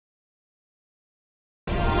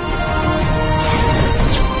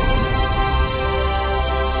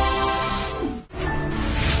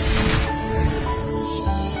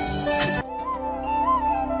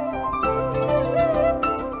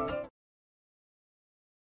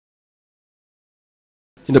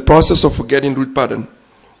In the process of forgetting root pattern,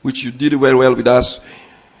 which you did very well with us,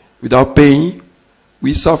 without pain,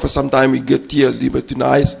 we suffer sometimes, we get tears, liberty in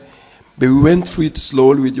eyes, but we went through it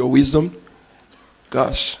slowly with your wisdom.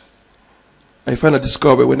 Gosh, I finally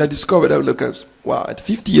discovered, when I discovered, I was like, wow, at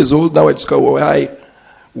 50 years old, now I discover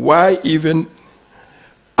why even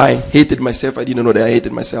I hated myself. I didn't know that I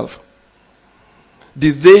hated myself.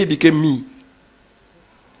 The they became me.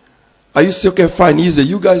 I used to say, okay, fine, easy.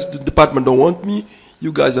 You guys, the department don't want me.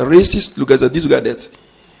 You guys are racist. You guys are this, you guys are that.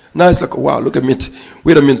 Now it's like, wow, look at me.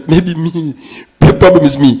 Wait a minute, maybe me. The problem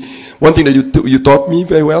is me. One thing that you taught me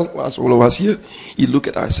very well, as all of us here, is look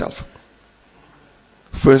at ourselves.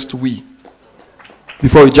 First we,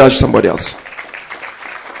 before we judge somebody else.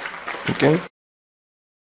 Okay?